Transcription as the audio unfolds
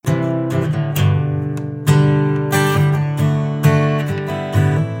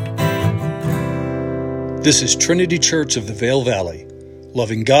This is Trinity Church of the Vale Valley,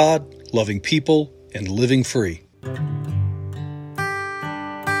 loving God, loving people, and living free.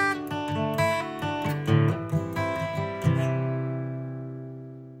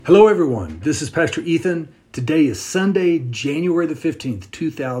 Hello everyone, this is Pastor Ethan. Today is Sunday, January the 15th,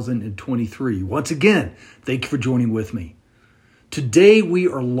 2023. Once again, thank you for joining with me. Today we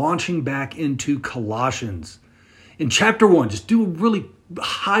are launching back into Colossians. In chapter 1, just do a really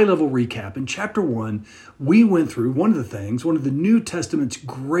high-level recap. In chapter 1, we went through one of the New Testament's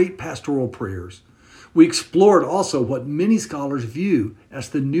great pastoral prayers. We explored also what many scholars view as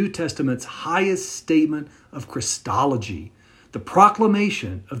the New Testament's highest statement of Christology, the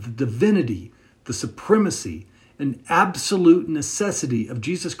proclamation of the divinity, the supremacy, and absolute necessity of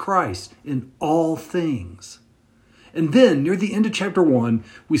Jesus Christ in all things. And then, near the end of chapter 1,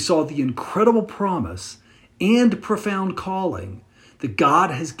 we saw the incredible promise and profound calling that God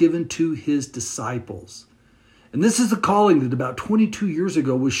has given to his disciples. And this is the calling that about 22 years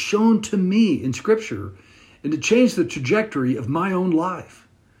ago was shown to me in Scripture and to change the trajectory of my own life.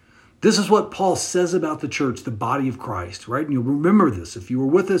 This is what Paul says about the church, the body of Christ, right? And you'll remember this if you were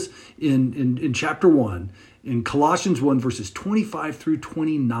with us in chapter 1, in Colossians 1, verses 25 through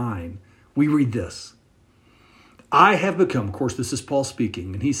 29, we read this. I have become, of course, this is Paul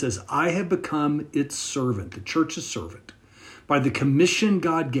speaking, and he says, I have become its servant, the church's servant, by the commission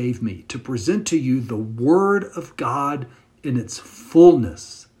God gave me to present to you the word of God in its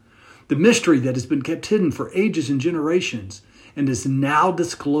fullness, the mystery that has been kept hidden for ages and generations and is now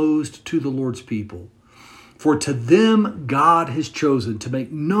disclosed to the Lord's people. For to them God has chosen to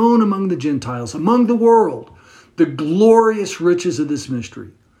make known among the Gentiles, among the world, the glorious riches of this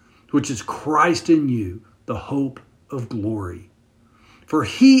mystery, which is Christ in you, the hope of glory. For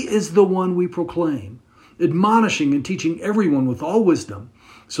he is the one we proclaim, admonishing and teaching everyone with all wisdom,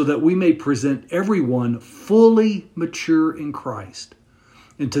 so that we may present everyone fully mature in Christ.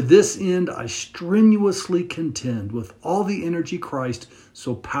 And to this end, I strenuously contend with all the energy Christ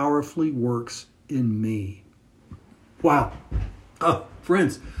so powerfully works in me. Wow.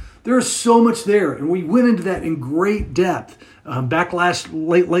 Friends, there is so much there, and we went into that in great depth back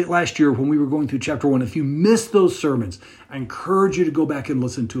late last year when we were going through chapter 1. If you missed those sermons, I encourage you to go back and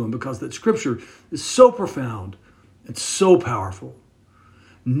listen to them because that scripture is so profound and so powerful.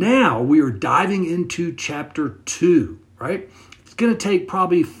 Now we are diving into chapter 2, right? It's going to take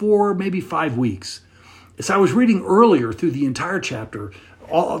probably 4, maybe 5 weeks. As I was reading earlier through the entire chapter,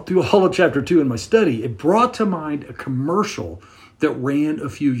 through all of chapter 2 in my study, it brought to mind a commercial that ran a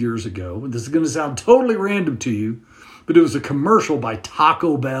few years ago. And this is going to sound totally random to you, but it was a commercial by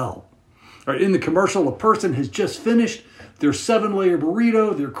Taco Bell. All right, in the commercial, a person has just finished their 7-layer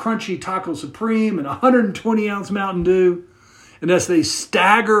burrito, their crunchy Taco Supreme, and 120-ounce Mountain Dew. And as they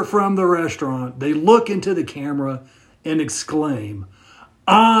stagger from the restaurant, they look into the camera and exclaim,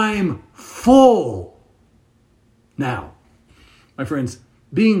 I'm full. Now, my friends,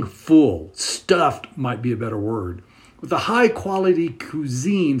 being full, stuffed might be a better word, with a high-quality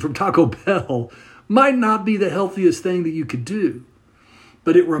cuisine from Taco Bell might not be the healthiest thing that you could do.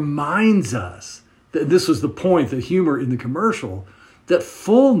 But it reminds us that this was the point, the humor in the commercial, that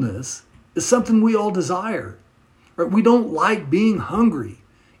fullness is something we all desire. Right? We don't like being hungry,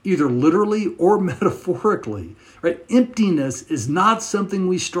 either literally or metaphorically. Right? Emptiness is not something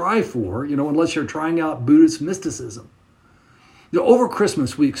we strive for, unless you're trying out Buddhist mysticism. Over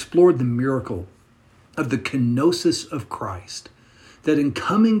Christmas, we explored the miracle of the kenosis of Christ, that in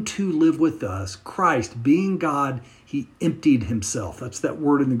coming to live with us, Christ, being God, he emptied himself. That's that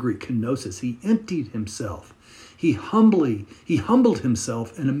word in the Greek, kenosis. He emptied himself. He humbled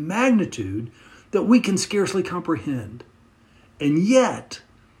himself in a magnitude that we can scarcely comprehend. And yet,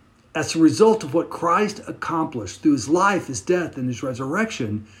 as a result of what Christ accomplished through his life, his death, and his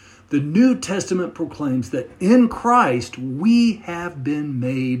resurrection, the New Testament proclaims that in Christ we have been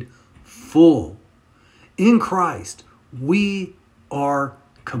made full. In Christ, we are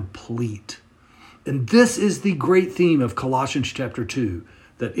complete. And this is the great theme of Colossians chapter 2,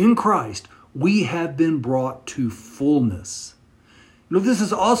 that in Christ, we have been brought to fullness. This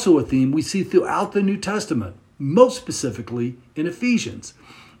is also a theme we see throughout the New Testament, most specifically in Ephesians.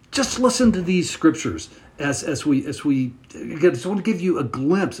 Just listen to these scriptures as we again, I just want to give you a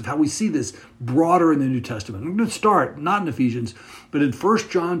glimpse of how we see this broader in the New Testament. I'm going to start not in Ephesians, but in 1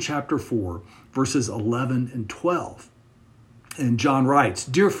 John chapter 4, verses 11 and 12. And John writes,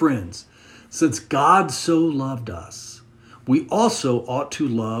 Dear friends, since God so loved us, we also ought to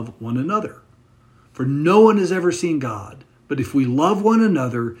love one another. For no one has ever seen God, but if we love one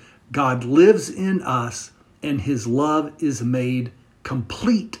another, God lives in us, and his love is made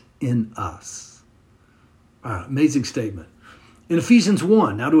complete in us. Amazing statement. In Ephesians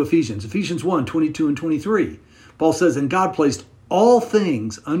 1, now to Ephesians 1, 22 and 23, Paul says, "And God placed all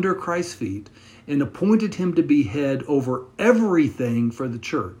things under Christ's feet and appointed him to be head over everything for the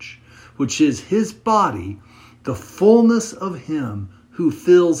church, which is his body, the fullness of him who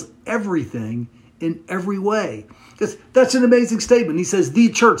fills everything in every way." That's an amazing statement. He says, the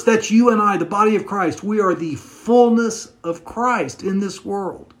church, that's you and I, the body of Christ. We are the fullness of Christ in this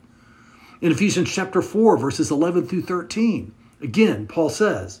world. In Ephesians chapter 4, verses 11 through 13, again, Paul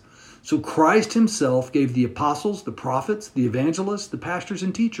says, "So Christ himself gave the apostles, the prophets, the evangelists, the pastors,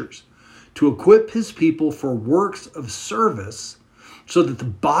 and teachers to equip his people for works of service so that the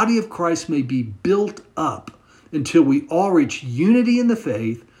body of Christ may be built up until we all reach unity in the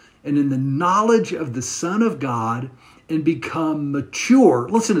faith and in the knowledge of the Son of God and become mature."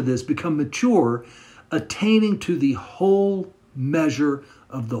 Listen to this, become mature, attaining to the whole measure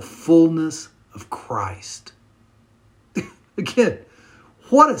of the fullness of Christ. Again,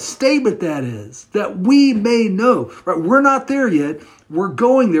 what a statement that is, that we may know. Right? We're not there yet. We're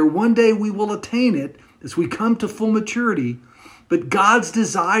going there. One day we will attain it as we come to full maturity. But God's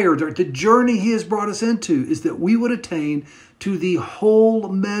desire, the journey he has brought us into, is that we would attain to the whole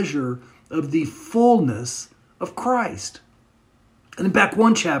measure of the fullness of Christ. And then back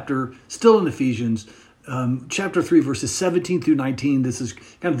one chapter, still in Ephesians, chapter 3, verses 17 through 19, this is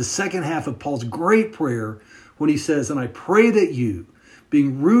kind of the second half of Paul's great prayer when he says, "And I pray that you,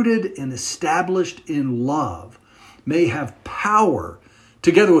 being rooted and established in love, may have power,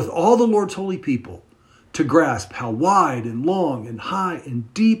 together with all the Lord's holy people, to grasp how wide and long and high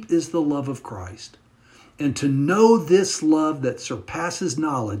and deep is the love of Christ, and to know this love that surpasses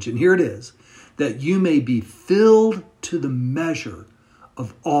knowledge," and here it is, "that you may be filled to the measure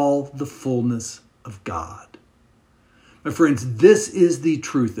of all the fullness of God." My friends, this is the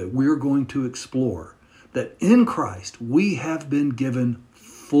truth that we're going to explore, that in Christ we have been given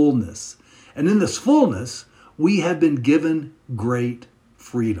fullness. And in this fullness, we have been given great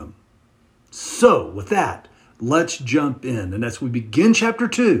freedom. So with that, let's jump in. And as we begin chapter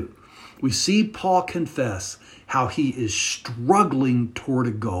 2, we see Paul confess how he is struggling toward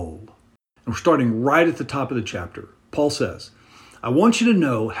a goal. And we're starting right at the top of the chapter. Paul says, "I want you to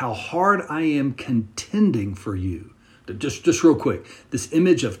know how hard I am contending for you." Just real quick, this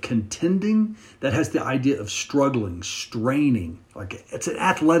image of contending, that has the idea of struggling, straining. Like it's an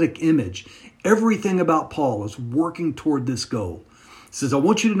athletic image. Everything about Paul is working toward this goal. He says, "I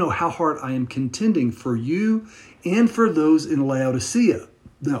want you to know how hard I am contending for you and for those in Laodicea."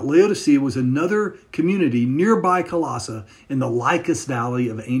 Now, Laodicea was another community nearby Colossae in the Lycus Valley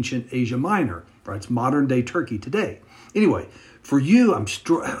of ancient Asia Minor. Right? It's modern day Turkey today. Anyway, for you,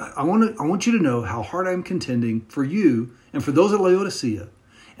 I want you to know how hard I'm contending for you and for those at Laodicea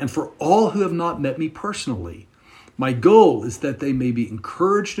and for all who have not met me personally. My goal is that they may be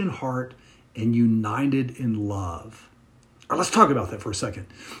encouraged in heart and united in love. All right, let's talk about that for a second.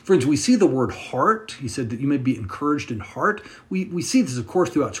 Friends, we see the word heart. He said that you may be encouraged in heart. We see this, of course,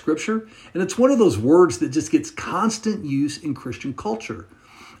 throughout Scripture. And it's one of those words that just gets constant use in Christian culture.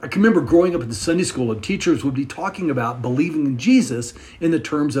 I can remember growing up in the Sunday school and teachers would be talking about believing in Jesus in the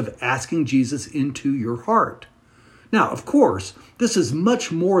terms of asking Jesus into your heart. Now, of course, this is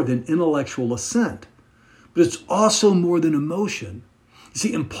much more than intellectual assent, but it's also more than emotion. You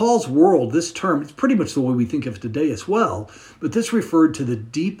see, in Paul's world, this term, it's pretty much the way we think of it today as well, but this referred to the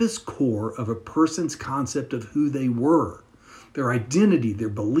deepest core of a person's concept of who they were, their identity, their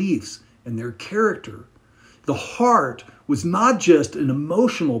beliefs, and their character. The heart was not just an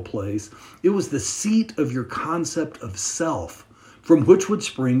emotional place, it was the seat of your concept of self, from which would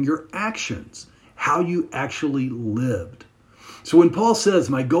spring your actions, how you actually lived. So when Paul says,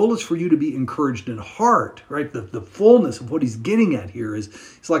 my goal is for you to be encouraged in heart, right? The fullness of what he's getting at here is,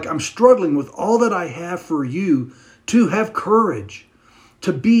 it's like, I'm struggling with all that I have for you to have courage,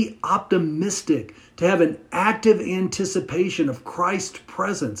 to be optimistic, to have an active anticipation of Christ's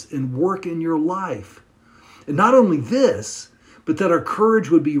presence and work in your life. And not only this, but that our courage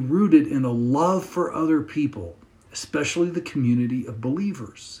would be rooted in a love for other people, especially the community of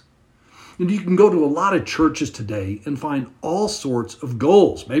believers. And you can go to a lot of churches today and find all sorts of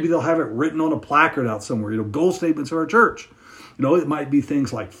goals. Maybe they'll have it written on a placard out somewhere, goal statements for our church. It might be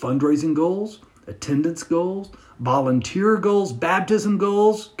things like fundraising goals, attendance goals, volunteer goals, baptism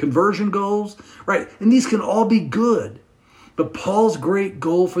goals, conversion goals, right? And these can all be good. But Paul's great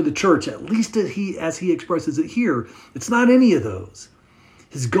goal for the church, at least as he expresses it here, it's not any of those.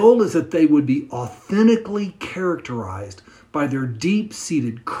 His goal is that they would be authentically characterized by their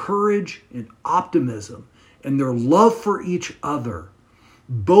deep-seated courage and optimism and their love for each other.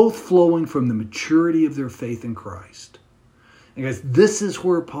 both flowing from the maturity of their faith in Christ. And guys, this is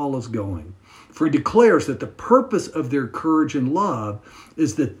where Paul is going. For he declares that the purpose of their courage and love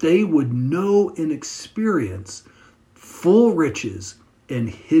is that they would know and experience full riches and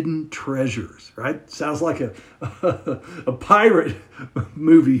hidden treasures, right? Sounds like a pirate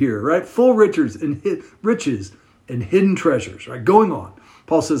movie here, right? Full riches and hidden treasures, right? Going on.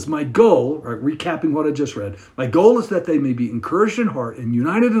 Paul says, my goal, right, recapping what I just read, my goal is that they may be encouraged in heart and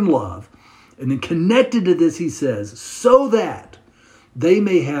united in love. And then connected to this, he says, so that they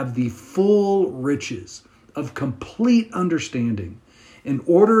may have the full riches of complete understanding, in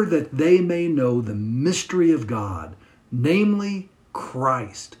order that they may know the mystery of God, namely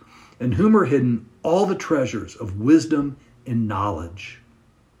Christ, in whom are hidden all the treasures of wisdom and knowledge.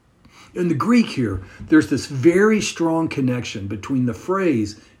 In the Greek here, there's this very strong connection between the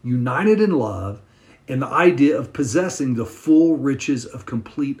phrase united in love and the idea of possessing the full riches of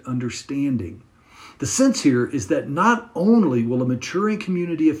complete understanding. The sense here is that not only will a maturing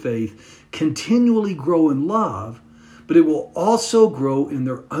community of faith continually grow in love, but it will also grow in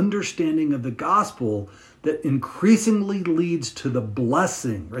their understanding of the gospel that increasingly leads to the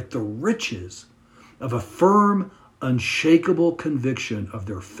blessing, right, the riches of a firm, unshakable conviction of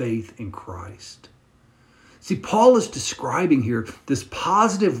their faith in Christ. See, Paul is describing here this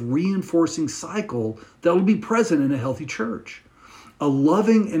positive reinforcing cycle that will be present in a healthy church. A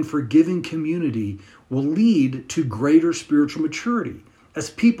loving and forgiving community will lead to greater spiritual maturity as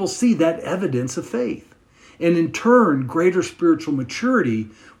people see that evidence of faith. And in turn, greater spiritual maturity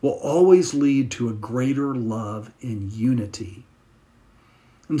will always lead to a greater love and unity.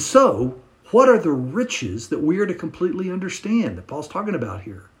 And so, what are the riches that we are to completely understand that Paul's talking about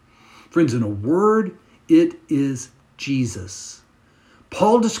here? Friends, in a word, it is Jesus.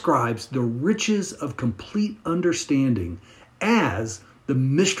 Paul describes the riches of complete understanding as the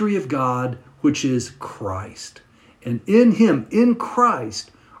mystery of God, which is Christ. And in him, in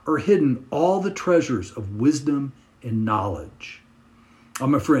Christ, are hidden all the treasures of wisdom and knowledge.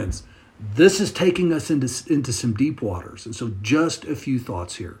 My friends, this is taking us into some deep waters. And so just a few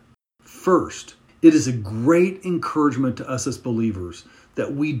thoughts here. First, it is a great encouragement to us as believers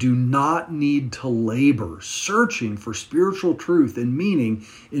that we do not need to labor searching for spiritual truth and meaning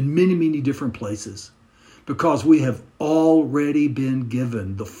in many, many different places, because we have already been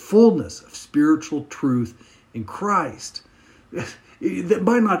given the fullness of spiritual truth in Christ. That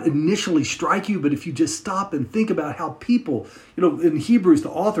might not initially strike you, but if you just stop and think about how people, in Hebrews,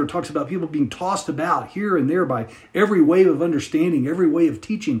 the author talks about people being tossed about here and there by every wave of understanding, every way of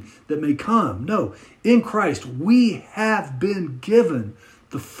teaching that may come. No, in Christ, we have been given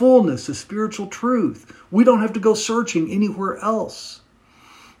the fullness of spiritual truth. We don't have to go searching anywhere else.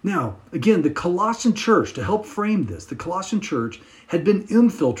 Now, again, the Colossian church, to help frame this, the Colossian church had been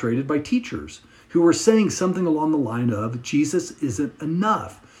infiltrated by teachers who were saying something along the line of, Jesus isn't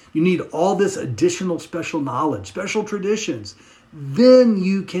enough. You need all this additional special knowledge, special traditions. Then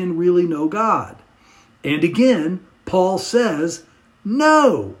you can really know God. And again, Paul says,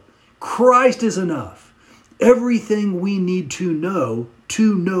 no, Christ is enough. Everything we need to know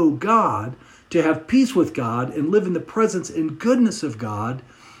God, to have peace with God and live in the presence and goodness of God,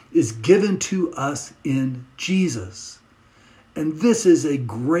 is given to us in Jesus. And this is a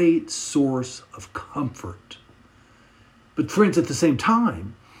great source of comfort. But friends, at the same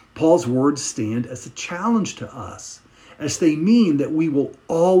time, Paul's words stand as a challenge to us, as they mean that we will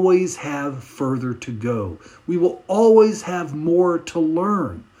always have further to go. We will always have more to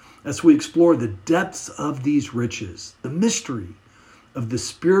learn as we explore the depths of these riches, the mystery of the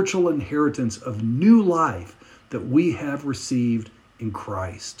spiritual inheritance of new life that we have received in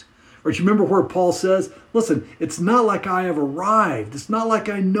Christ. Or do you remember where Paul says, listen, it's not like I have arrived. It's not like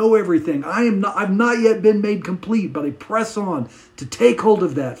I know everything. I've not yet been made complete, but I press on to take hold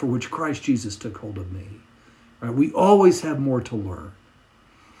of that for which Christ Jesus took hold of me. Right? We always have more to learn.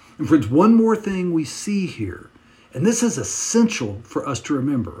 And friends, one more thing we see here, and this is essential for us to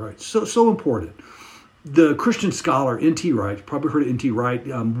remember, right? So important. The Christian scholar N.T. Wright, probably heard of N.T. Wright,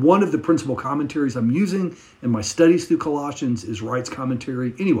 one of the principal commentaries I'm using in my studies through Colossians is Wright's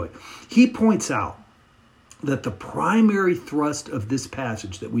commentary. Anyway, he points out that the primary thrust of this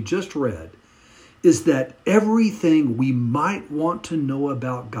passage that we just read is that everything we might want to know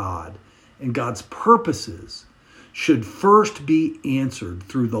about God and God's purposes should first be answered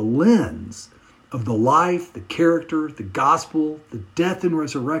through the lens of the life, the character, the gospel, the death and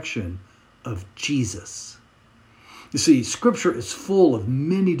resurrection of Jesus. You see, Scripture is full of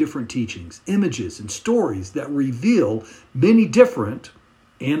many different teachings, images, and stories that reveal many different,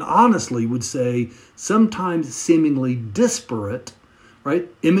 and honestly would say sometimes seemingly disparate, right?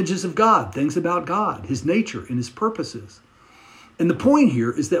 Images of God, things about God, his nature and his purposes. And the point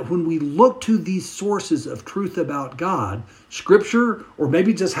here is that when we look to these sources of truth about God, Scripture, or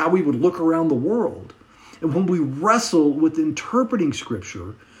maybe just how we would look around the world, and when we wrestle with interpreting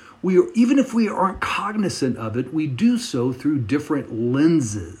Scripture, even if we aren't cognizant of it, we do so through different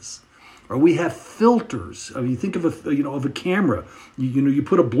lenses. Or we have filters. I mean, you think of a camera. You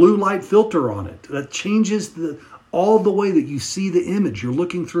put a blue light filter on it. That changes all the way that you see the image. You're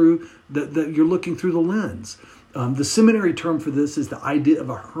looking through the lens. The seminary term for this is the idea of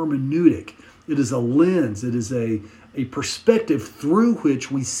a hermeneutic. It is a lens. It is a perspective through which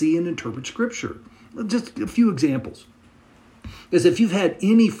we see and interpret Scripture. Just a few examples. Is if you've had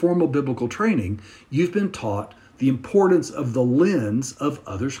any formal biblical training, you've been taught the importance of the lens of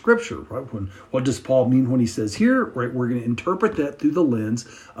other Scripture, right? What does Paul mean when he says here, right? We're going to interpret that through the lens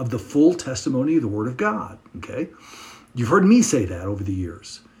of the full testimony of the Word of God, okay? You've heard me say that over the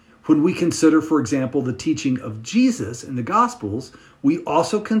years. When we consider, for example, the teaching of Jesus in the Gospels, we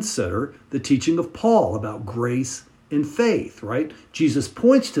also consider the teaching of Paul about grace and faith, right? Jesus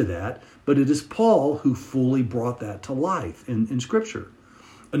points to that, but it is Paul who fully brought that to life in Scripture.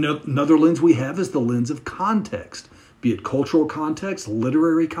 Another lens we have is the lens of context, be it cultural context,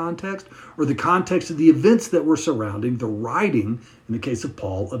 literary context, or the context of the events that were surrounding the writing, in the case of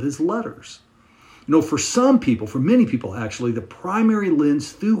Paul, of his letters. For many people actually, the primary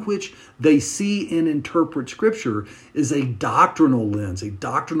lens through which they see and interpret Scripture is a doctrinal lens, a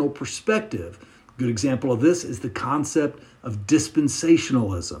doctrinal perspective. A good example of this is the concept of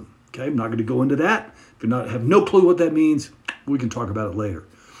dispensationalism. Okay, I'm not going to go into that. If you have no clue what that means, we can talk about it later.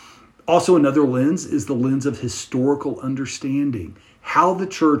 Also, another lens is the lens of historical understanding, how the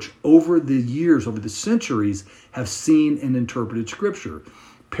church over the years, over the centuries, have seen and interpreted Scripture.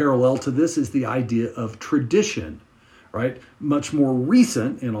 Parallel to this is the idea of tradition, right? Much more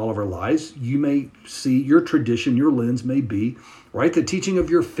recent in all of our lives, you may see your tradition, your lens may be, right, the teaching of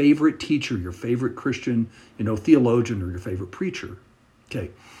your favorite teacher, your favorite Christian, theologian, or your favorite preacher.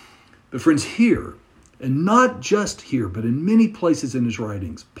 Okay. But friends, here, and not just here, but in many places in his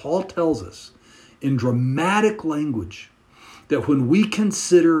writings, Paul tells us in dramatic language that when we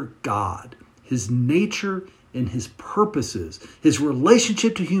consider God, his nature and his purposes, his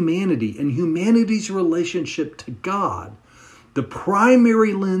relationship to humanity and humanity's relationship to God, the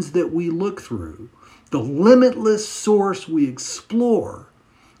primary lens that we look through, the limitless source we explore,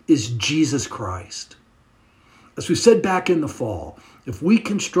 is Jesus Christ. As we said back in the fall, if we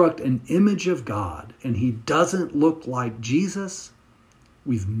construct an image of God and he doesn't look like Jesus,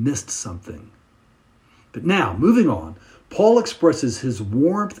 we've missed something. But now, moving on, Paul expresses his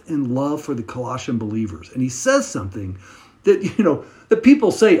warmth and love for the Colossian believers. And he says something that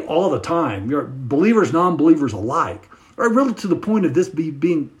people say all the time, believers, non-believers alike, right? Really to the point of this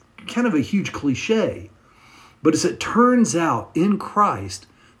being kind of a huge cliche. But as it turns out, in Christ,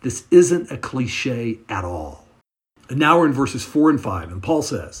 this isn't a cliche at all. And now we're in verses 4 and 5, and Paul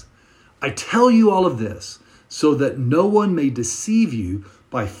says, I tell you all of this so that no one may deceive you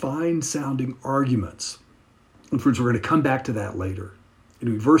by fine-sounding arguments. And friends, we're going to come back to that later.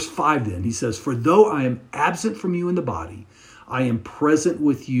 In verse 5 then, he says, for though I am absent from you in the body, I am present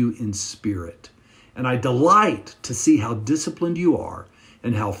with you in spirit. And I delight to see how disciplined you are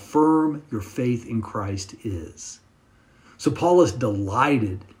and how firm your faith in Christ is. So Paul is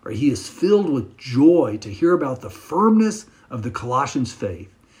delighted, right? He is filled with joy to hear about the firmness of the Colossians'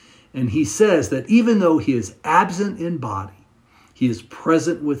 faith. And he says that even though he is absent in body, he is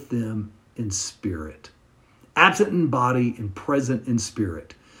present with them in spirit. Absent in body and present in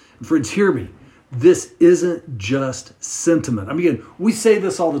spirit. And friends, hear me. This isn't just sentiment. I mean, again, we say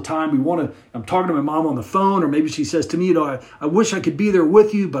this all the time. I'm talking to my mom on the phone, or maybe she says to me, I wish I could be there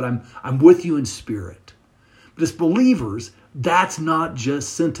with you, but I'm with you in spirit. But as believers, that's not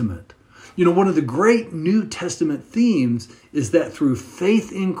just sentiment. One of the great New Testament themes is that through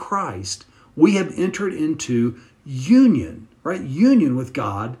faith in Christ, we have entered into union, right? Union with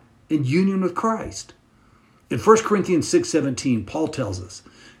God and union with Christ. In 1 Corinthians 6:17, Paul tells us,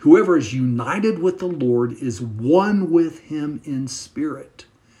 whoever is united with the Lord is one with him in spirit.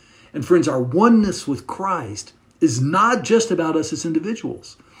 And friends, our oneness with Christ is not just about us as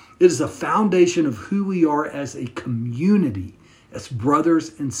individuals. It is a foundation of who we are as a community, as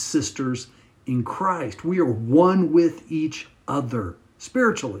brothers and sisters in Christ. We are one with each other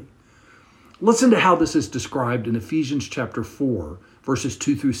spiritually. Listen to how this is described in Ephesians chapter 4, verses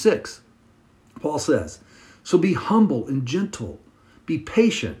 2 through 6. Paul says, so be humble and gentle, be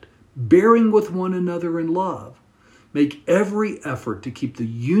patient, bearing with one another in love. Make every effort to keep the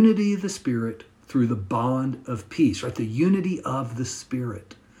unity of the Spirit through the bond of peace, right? The unity of the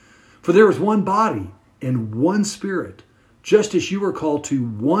Spirit. For there is one body and one Spirit, just as you were called to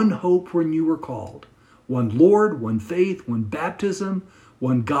one hope when you were called, one Lord, one faith, one baptism,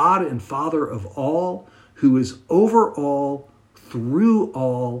 one God and Father of all, who is over all, through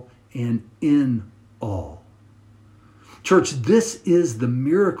all, and in all. Church, this is the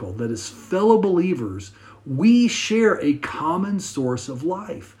miracle that as fellow believers, we share a common source of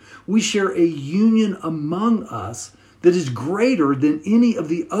life. We share a union among us that is greater than any of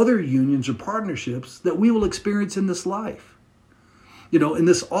the other unions or partnerships that we will experience in this life. And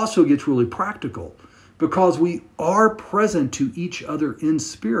this also gets really practical because we are present to each other in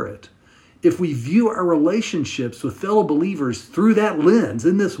spirit. If we view our relationships with fellow believers through that lens,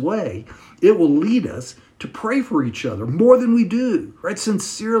 in this way, it will lead us to pray for each other more than we do, right?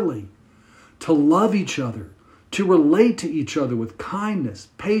 Sincerely, to love each other, to relate to each other with kindness,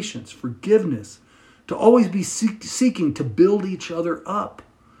 patience, forgiveness, to always be seeking to build each other up.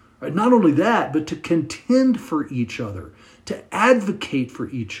 Right? Not only that, but to contend for each other, to advocate for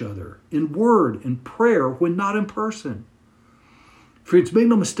each other in word and prayer when not in person. Friends, make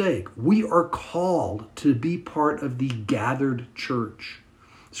no mistake, we are called to be part of the gathered church.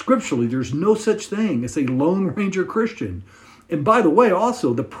 Scripturally, there's no such thing as a Lone Ranger Christian. And by the way,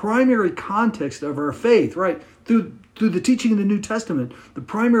 also, the primary context of our faith, right, through the teaching in the New Testament, the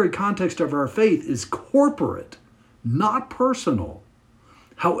primary context of our faith is corporate, not personal.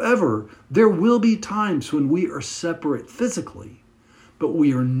 However, there will be times when we are separate physically, but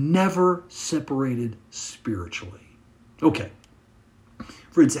we are never separated spiritually. Okay.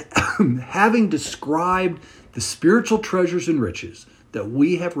 Friends, having described the spiritual treasures and riches that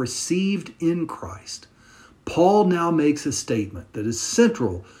we have received in Christ, Paul now makes a statement that is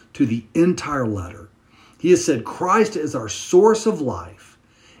central to the entire letter. He has said, Christ is our source of life,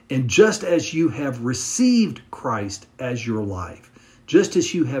 and just as you have received Christ as your life, just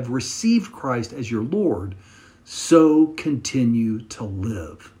as you have received Christ as your Lord, so continue to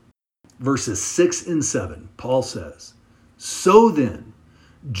live. Verses 6 and 7, Paul says, so then,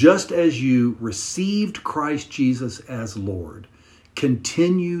 just as you received Christ Jesus as Lord,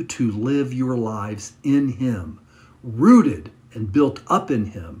 continue to live your lives in Him, rooted and built up in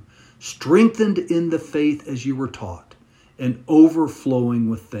Him, strengthened in the faith as you were taught, and overflowing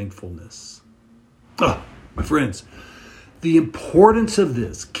with thankfulness. Oh, my friends, the importance of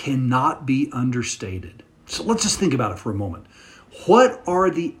this cannot be understated. So let's just think about it for a moment. What are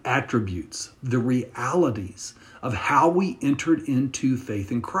the attributes, the realities of how we entered into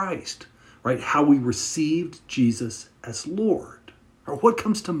faith in Christ, right? How we received Jesus as Lord. Or what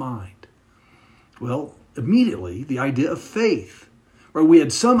comes to mind? Well, immediately, the idea of faith. Right? We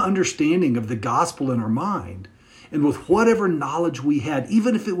had some understanding of the gospel in our mind, and with whatever knowledge we had,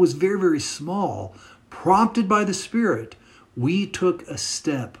 even if it was very, very small, prompted by the Spirit, we took a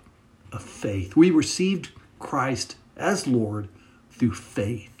step of faith. We received Christ as Lord through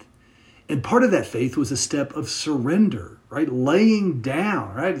faith. And part of that faith was a step of surrender, right? Laying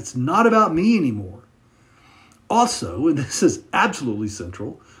down, right? It's not about me anymore. Also, and this is absolutely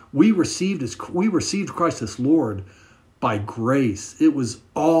central, we received Christ as Lord by grace. It was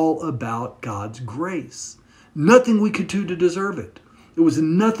all about God's grace. Nothing we could do to deserve it. It was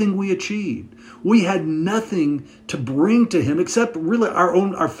nothing we achieved. We had nothing to bring to Him except really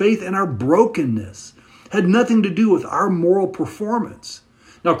our faith and our brokenness. Had nothing to do with our moral performance.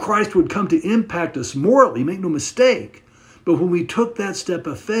 Now, Christ would come to impact us morally, make no mistake. But when we took that step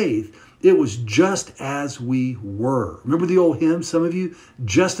of faith, it was just as we were. Remember the old hymn, some of you?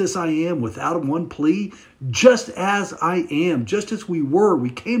 Just as I am, without one plea. Just as I am, just as we were, we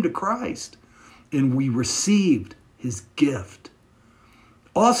came to Christ and we received His gift.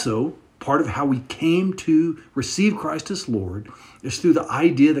 Also, part of how we came to receive Christ as Lord is through the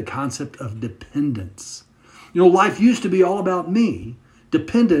idea, the concept of dependence. Life used to be all about me,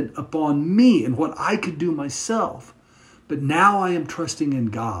 dependent upon me and what I could do myself. But now I am trusting in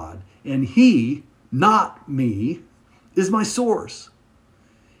God, and He, not me, is my source.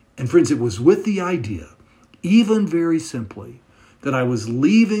 And friends, it was with the idea, even very simply, that I was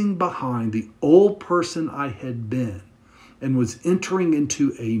leaving behind the old person I had been and was entering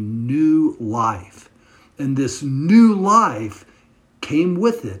into a new life. And this new life came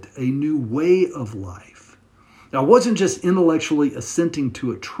with it a new way of life. Now, I wasn't just intellectually assenting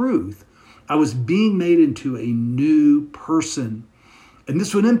to a truth. I was being made into a new person. And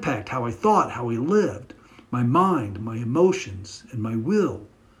this would impact how I thought, how I lived, my mind, my emotions, and my will,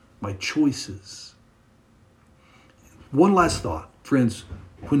 my choices. One last thought, friends.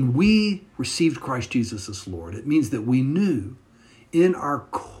 When we received Christ Jesus as Lord, it means that we knew in our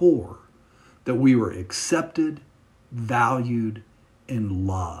core that we were accepted, valued, and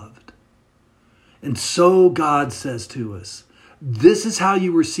loved. And so God says to us, this is how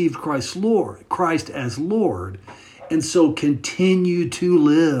you received Christ as Lord, and so continue to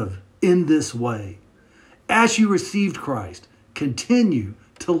live in this way. As you received Christ, continue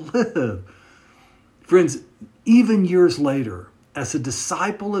to live. Friends, even years later, as a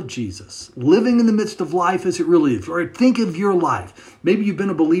disciple of Jesus, living in the midst of life as it really is, or think of your life. Maybe you've been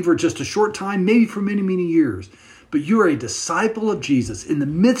a believer just a short time, maybe for many, many years, but you're a disciple of Jesus in the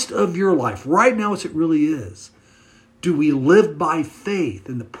midst of your life, right now as it really is. Do we live by faith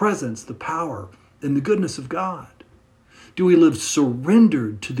in the presence, the power, and the goodness of God? Do we live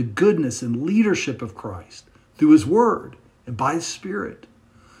surrendered to the goodness and leadership of Christ through His Word and by His Spirit?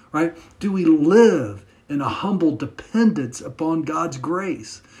 Right? Do we live in a humble dependence upon God's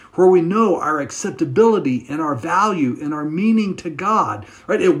grace, where we know our acceptability and our value and our meaning to God?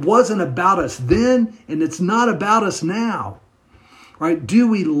 Right? It wasn't about us then, and it's not about us now. Right? Do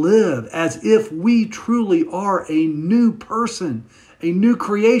we live as if we truly are a new person, a new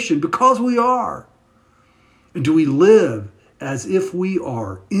creation, because we are? And do we live as if we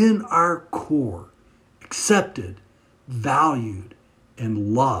are in our core accepted, valued,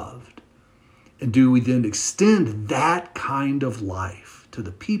 and loved? And do we then extend that kind of life to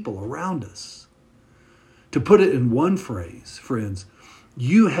the people around us? To put it in one phrase, friends,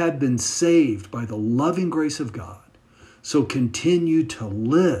 you have been saved by the loving grace of God. So continue to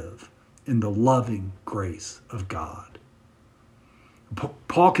live in the loving grace of God.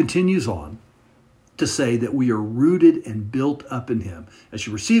 Paul continues on to say that we are rooted and built up in Him. As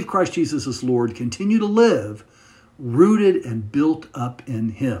you receive Christ Jesus as Lord, continue to live rooted and built up in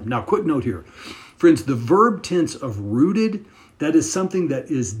Him. Now, quick note here. Friends, the verb tense of rooted, that is something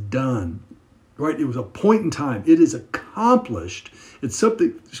that is done, right? It was a point in time. It is accomplished. It's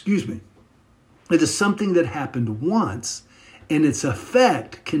something, it is something that happened once, and its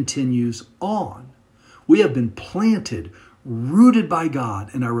effect continues on. We have been planted, rooted by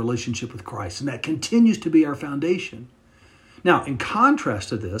God in our relationship with Christ, and that continues to be our foundation. Now, in contrast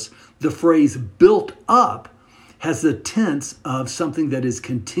to this, the phrase built up has the tense of something that is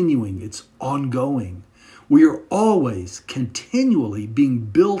continuing. It's ongoing. We are always continually being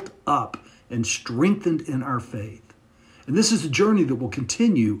built up and strengthened in our faith. And this is a journey that will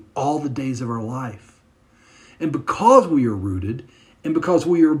continue all the days of our life. And because we are rooted, and because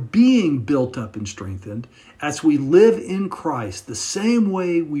we are being built up and strengthened, as we live in Christ the same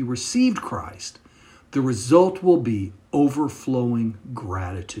way we received Christ, the result will be overflowing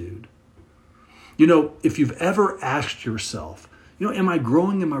gratitude. You know, if you've ever asked yourself, am I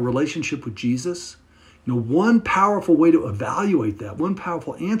growing in my relationship with Jesus? One powerful way to evaluate that, one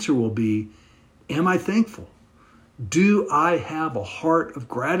powerful answer will be, am I thankful? Do I have a heart of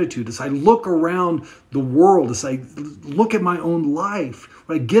gratitude? As I look around the world, as I look at my own life,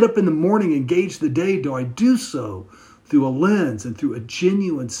 when I get up in the morning and gauge the day, do I do so through a lens and through a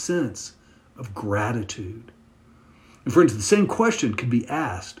genuine sense of gratitude? And friends, the same question can be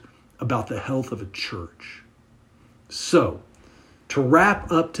asked about the health of a church. So, to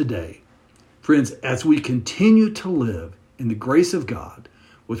wrap up today, friends, as we continue to live in the grace of God,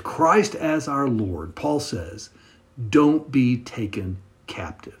 with Christ as our Lord, Paul says, don't be taken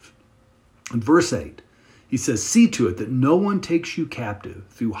captive. In verse 8, he says, see to it that no one takes you captive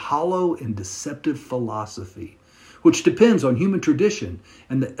through hollow and deceptive philosophy, which depends on human tradition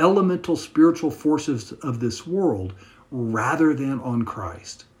and the elemental spiritual forces of this world rather than on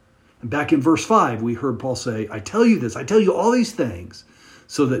Christ. And back in verse 5, we heard Paul say, I tell you all these things,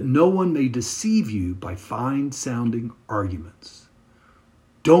 so that no one may deceive you by fine-sounding arguments.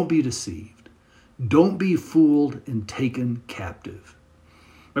 Don't be deceived. Don't be fooled and taken captive.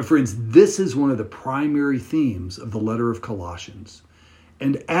 My friends, this is one of the primary themes of the letter of Colossians.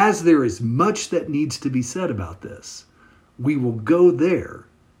 And as there is much that needs to be said about this, we will go there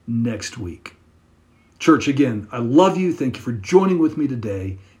next week. Church, again, I love you. Thank you for joining with me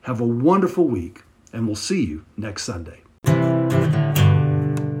today. Have a wonderful week, and we'll see you next Sunday.